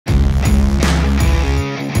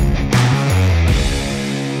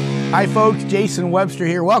Hi folks, Jason Webster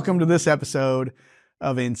here. Welcome to this episode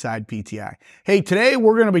of Inside PTI. Hey, today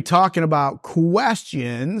we're going to be talking about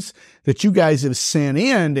questions that you guys have sent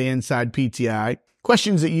in to Inside PTI,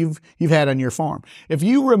 questions that you've had on your farm. If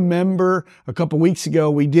you remember a couple weeks ago,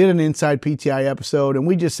 we did an Inside PTI episode and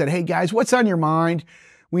we just said, hey guys, what's on your mind?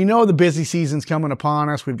 We know the busy season's coming upon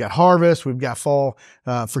us. We've got harvest, we've got fall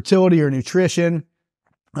fertility or nutrition.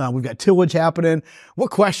 We've got tillage happening. What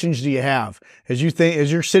questions do you have as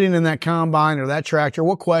you're sitting in that combine or that tractor?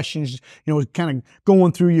 What questions, kind of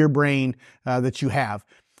going through your brain that you have?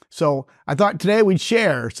 So I thought today we'd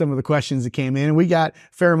share some of the questions that came in. We got a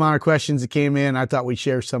fair amount of questions that came in. I thought we'd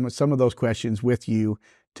share some of those questions with you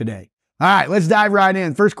today. All right, let's dive right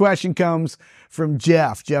in. First question comes from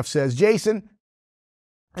Jeff. Jeff says, Jason,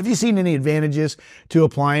 have you seen any advantages to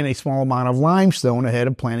applying a small amount of limestone ahead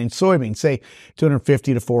of planting soybeans, say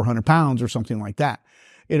 250 to 400 pounds or something like that?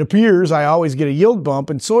 It appears I always get a yield bump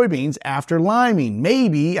in soybeans after liming.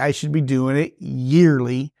 Maybe I should be doing it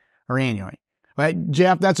yearly or annually. Right,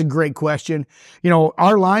 Jeff, that's a great question.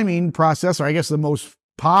 Our liming process, or I guess the most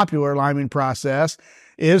popular liming process,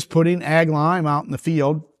 is putting ag lime out in the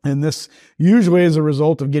field. And this usually is a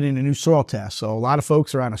result of getting a new soil test. So a lot of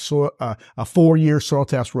folks are on a 4-year soil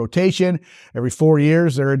test rotation. Every 4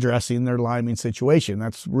 years, they're addressing their liming situation.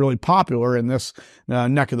 That's really popular in this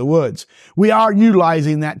neck of the woods. We are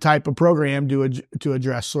utilizing that type of program to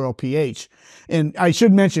address soil pH. And I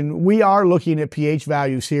should mention, we are looking at pH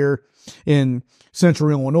values here in central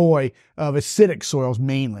Illinois of acidic soils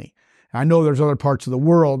mainly. I know there's other parts of the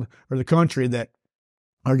world or the country that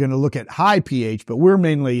are going to look at high pH, but we're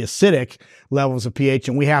mainly acidic levels of pH,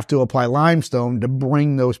 and we have to apply limestone to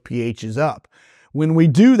bring those pHs up. When we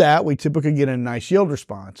do that, we typically get a nice yield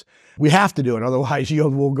response. We have to do it, otherwise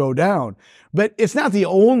yield will go down. But it's not the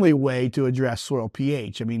only way to address soil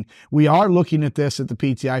pH. I mean, we are looking at this at the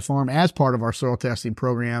PTI Farm as part of our soil testing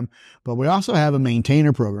program, but we also have a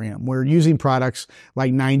maintainer program. We're using products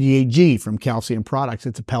like 98G from Calcium Products.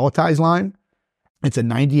 It's a pelletized lime. It's a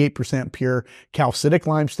 98% pure calcitic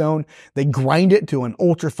limestone. They grind it to an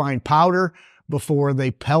ultra-fine powder before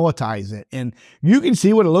they pelletize it. And you can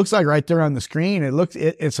see what it looks like right there on the screen.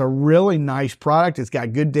 It's a really nice product. It's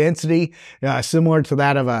got good density, similar to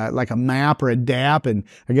that of a MAP or a DAP. And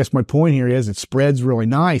I guess my point here is it spreads really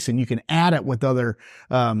nice, and you can add it with other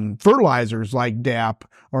fertilizers like DAP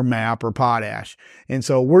or MAP or potash. And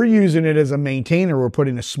so we're using it as a maintainer. We're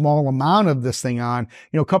putting a small amount of this thing on,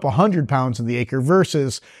 a couple 100 pounds to the acre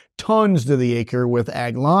versus tons to the acre with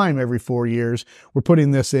ag lime every 4 years. We're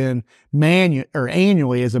putting this in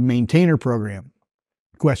annually as a maintainer program.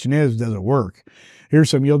 Question is, does it work? Here's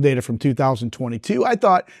some yield data from 2022. I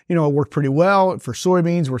thought, it worked pretty well. For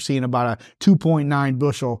soybeans, we're seeing about a 2.9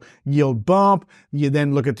 bushel yield bump. You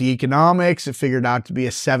then look at the economics. It figured out to be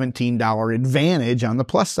a $17 advantage on the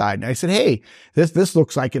plus side. And I said, hey, this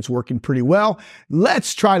looks like it's working pretty well.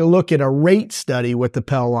 Let's try to look at a rate study with the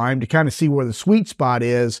Pell lime to kind of see where the sweet spot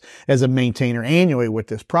is as a maintainer annually with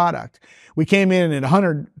this product. We came in at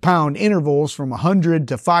 100-pound intervals from 100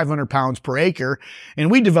 to 500 pounds per acre, and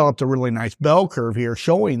we developed a really nice bell curve here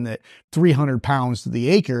showing that 300 pounds to the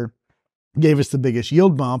acre gave us the biggest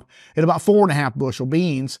yield bump at about 4.5 bushel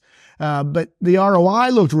beans. But the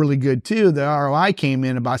ROI looked really good too. The ROI came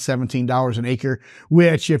in about $17 an acre,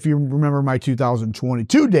 which, if you remember my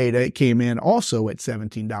 2022 data, it came in also at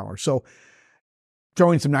 $17. So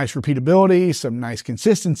showing some nice repeatability, some nice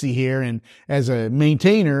consistency here. And as a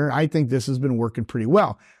maintainer, I think this has been working pretty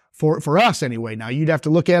well for us anyway. Now, you'd have to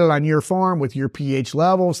look at it on your farm with your pH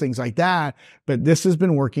levels, things like that. But this has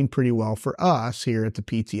been working pretty well for us here at the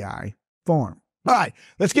PTI Farm. All right,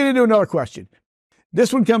 let's get into another question.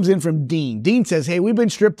 This one comes in from Dean. Dean says, hey, we've been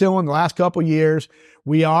strip tilling the last couple years.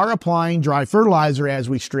 We are applying dry fertilizer as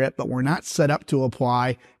we strip, but we're not set up to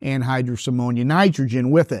apply anhydrous ammonia nitrogen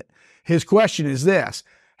with it. His question is this: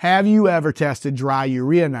 have you ever tested dry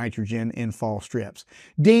urea nitrogen in fall strips?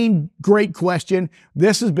 Dean, great question.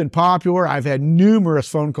 This has been popular. I've had numerous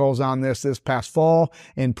phone calls on this past fall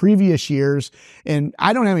and previous years, and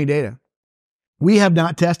I don't have any data. We have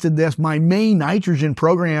not tested this. My main nitrogen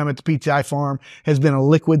program at the PTI Farm has been a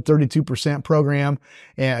liquid 32% program,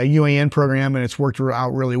 a UAN program, and it's worked out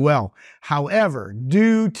really well. However,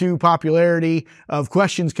 due to popularity of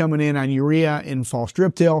questions coming in on urea in fall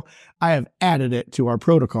strip till, I have added it to our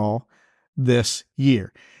protocol this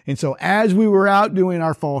year. And so as we were out doing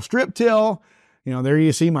our fall strip till, there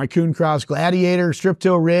you see my Kuhn Krause Gladiator strip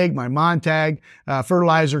till rig, my Montag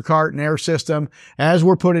fertilizer cart and air system. As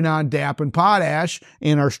we're putting on DAP and potash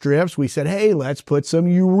in our strips, we said, hey, let's put some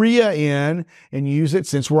urea in and use it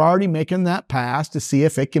since we're already making that pass to see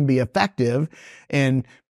if it can be effective. And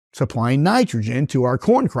supplying nitrogen to our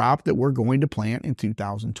corn crop that we're going to plant in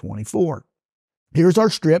 2024. Here's our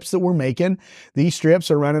strips that we're making. These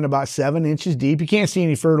strips are running about 7 inches deep. You can't see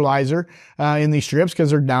any fertilizer in these strips because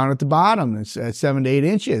they're down at the bottom. It's 7 to 8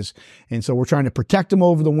 inches. And so we're trying to protect them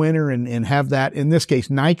over the winter and have that, in this case,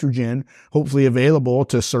 nitrogen, hopefully available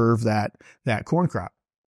to serve that corn crop.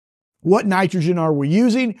 What nitrogen are we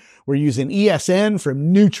using? We're using ESN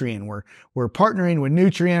from Nutrien. We're partnering with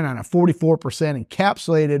Nutrien on a 44%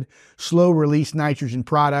 encapsulated slow-release nitrogen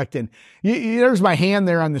product. And there's my hand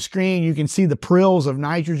there on the screen. You can see the prills of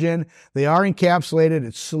nitrogen. They are encapsulated.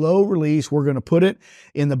 It's slow release. We're going to put it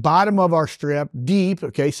in the bottom of our strip, deep,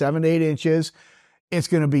 okay, 7 to 8 inches. It's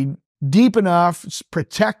going to be deep enough, it's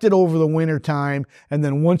protected over the winter time, and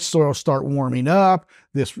then once soil start warming up,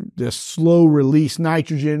 this slow release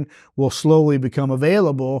nitrogen will slowly become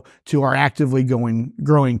available to our actively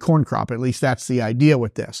growing corn crop. At least that's the idea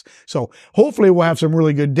with this. So hopefully we'll have some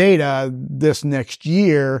really good data this next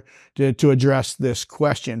year to address this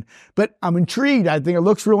question. But I'm intrigued. I think it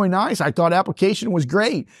looks really nice. I thought application was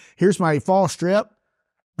great. Here's my fall strip.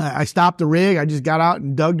 I stopped the rig. I just got out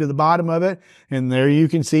and dug to the bottom of it. And there you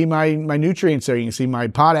can see my nutrients there. You can see my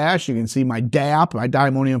potash. You can see my DAP, my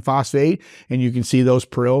diammonium phosphate, and you can see those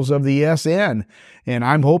prills of the ESN. And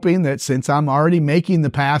I'm hoping that since I'm already making the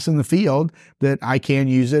pass in the field, that I can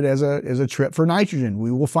use it as a trip for nitrogen. We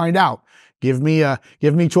will find out. Give me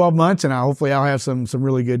 12 months and hopefully I'll have some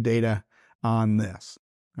really good data on this.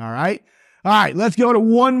 All right. All right, let's go to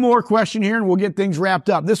one more question here and we'll get things wrapped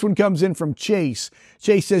up. This one comes in from Chase.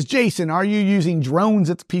 Chase says, Jason, are you using drones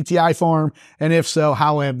at the PTI farm? And if so,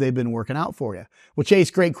 how have they been working out for you? Well, Chase,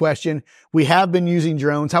 great question. We have been using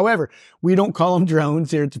drones. However, we don't call them drones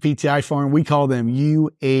here at the PTI farm. We call them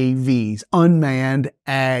UAVs, unmanned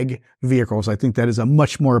ag vehicles. I think that is a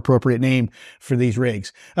much more appropriate name for these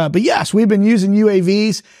rigs. But yes, we've been using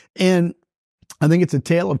UAVs, and I think it's a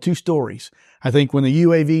tale of two stories. I think when the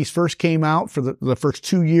UAVs first came out for the first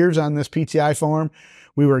 2 years on this PTI farm,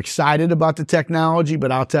 we were excited about the technology,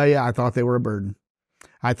 but I'll tell you, I thought they were a burden.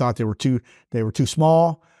 I thought they were too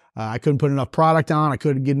small. I couldn't put enough product on. I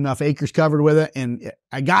couldn't get enough acres covered with it. And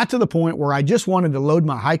I got to the point where I just wanted to load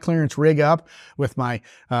my high clearance rig up with my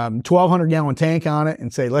 1,200 gallon tank on it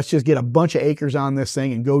and say, let's just get a bunch of acres on this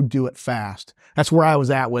thing and go do it fast. That's where I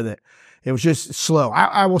was at with it. It was just slow.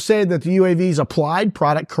 I will say that the UAVs applied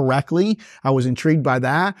product correctly. I was intrigued by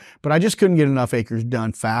that, but I just couldn't get enough acres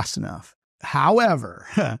done fast enough.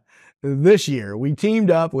 However, this year we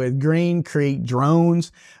teamed up with Green Creek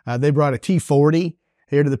Drones. They brought a T40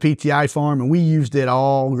 here to the PTI farm and we used it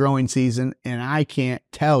all growing season. And I can't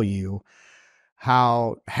tell you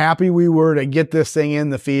how happy we were to get this thing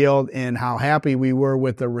in the field and how happy we were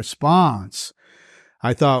with the response.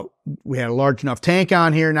 I thought we had a large enough tank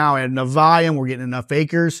on here now. I had enough volume. We're getting enough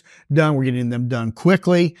acres done. We're getting them done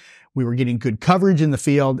quickly. We were getting good coverage in the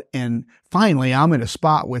field. And finally, I'm in a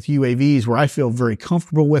spot with UAVs where I feel very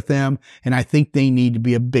comfortable with them. And I think they need to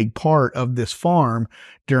be a big part of this farm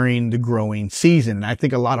during the growing season. And I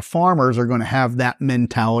think a lot of farmers are going to have that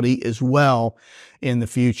mentality as well in the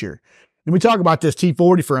future. Let me talk about this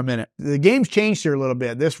T40 for a minute. The game's changed here a little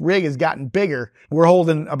bit. This rig has gotten bigger. We're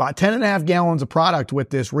holding about 10.5 gallons of product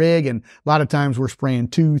with this rig, and a lot of times we're spraying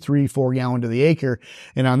 2, 3, 4 gallons to the acre.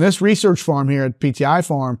 And on this research farm here at PTI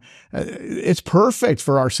Farm, it's perfect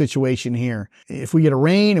for our situation here. If we get a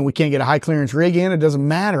rain and we can't get a high clearance rig in, it doesn't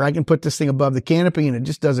matter. I can put this thing above the canopy and it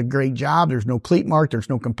just does a great job. There's no cleat mark. There's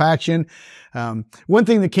no compaction. One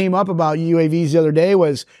thing that came up about UAVs the other day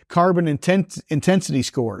was carbon intensity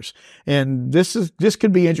scores. And this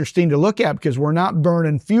could be interesting to look at because we're not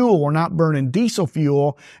burning fuel. We're not burning diesel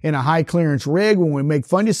fuel in a high clearance rig when we make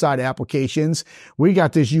fungicide applications. We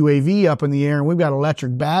got this UAV up in the air and we've got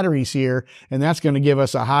electric batteries here, and that's going to give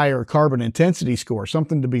us a higher carbon intensity score,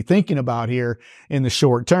 something to be thinking about here in the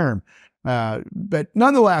short term. But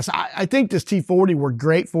nonetheless, I think this T40 worked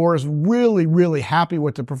great for us. Really, really happy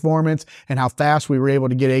with the performance and how fast we were able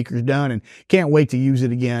to get acres done, and can't wait to use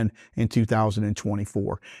it again in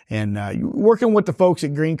 2024. And working with the folks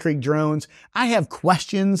at Green Creek Drones, I have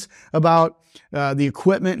questions about the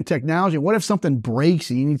equipment and technology. What if something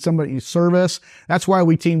breaks and you need somebody to service? That's why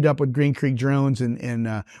we teamed up with Green Creek Drones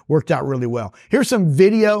and worked out really well. Here's some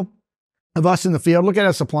video of us in the field. Look at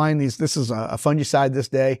us applying these. This is a fungicide this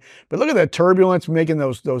day, but look at that turbulence making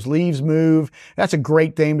those leaves move. That's a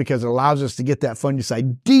great thing because it allows us to get that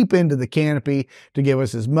fungicide deep into the canopy to give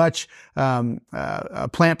us as much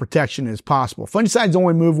plant protection as possible. Fungicides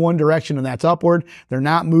only move one direction, and that's upward. They're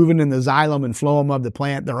not moving in the xylem and phloem of the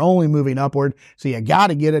plant. They're only moving upward. So you got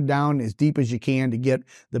to get it down as deep as you can to get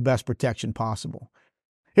the best protection possible.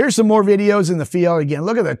 Here's some more videos in the field. Again,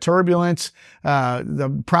 look at the turbulence,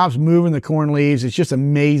 the props moving the corn leaves. It's just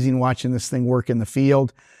amazing watching this thing work in the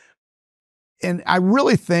field. And I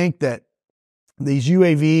really think that these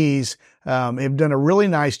UAVs have done a really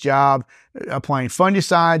nice job applying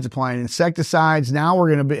fungicides, applying insecticides. Now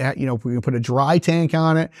we're going to be, we can put a dry tank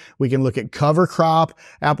on it. We can look at cover crop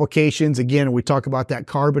applications. Again, we talk about that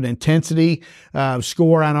carbon intensity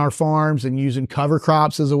score on our farms and using cover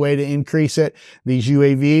crops as a way to increase it. These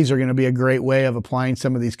UAVs are going to be a great way of applying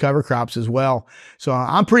some of these cover crops as well. So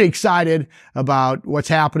I'm pretty excited about what's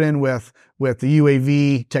happening with the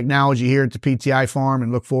UAV technology here at the PTI Farm,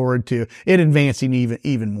 and look forward to it advancing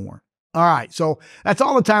even more. All right, so that's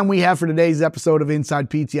all the time we have for today's episode of Inside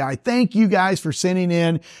PTI. Thank you guys for sending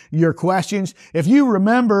in your questions. If you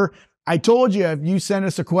remember, I told you if you send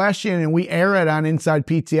us a question and we air it on Inside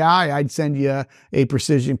PTI, I'd send you a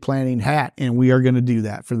precision planting hat, and we are going to do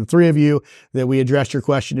that. For the 3 of you that we addressed your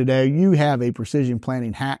question today, you have a precision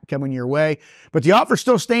planting hat coming your way. But the offer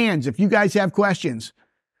still stands. If you guys have questions,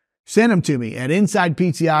 send them to me at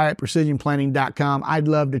InsidePTI@precisionplanting.com. I'd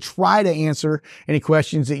love to try to answer any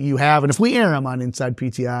questions that you have. And if we air them on Inside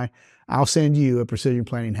PTI, I'll send you a precision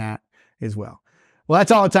planting hat as well. Well,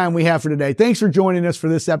 that's all the time we have for today. Thanks for joining us for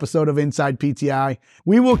this episode of Inside PTI.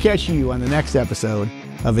 We will catch you on the next episode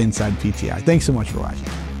of Inside PTI. Thanks so much for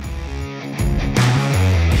watching.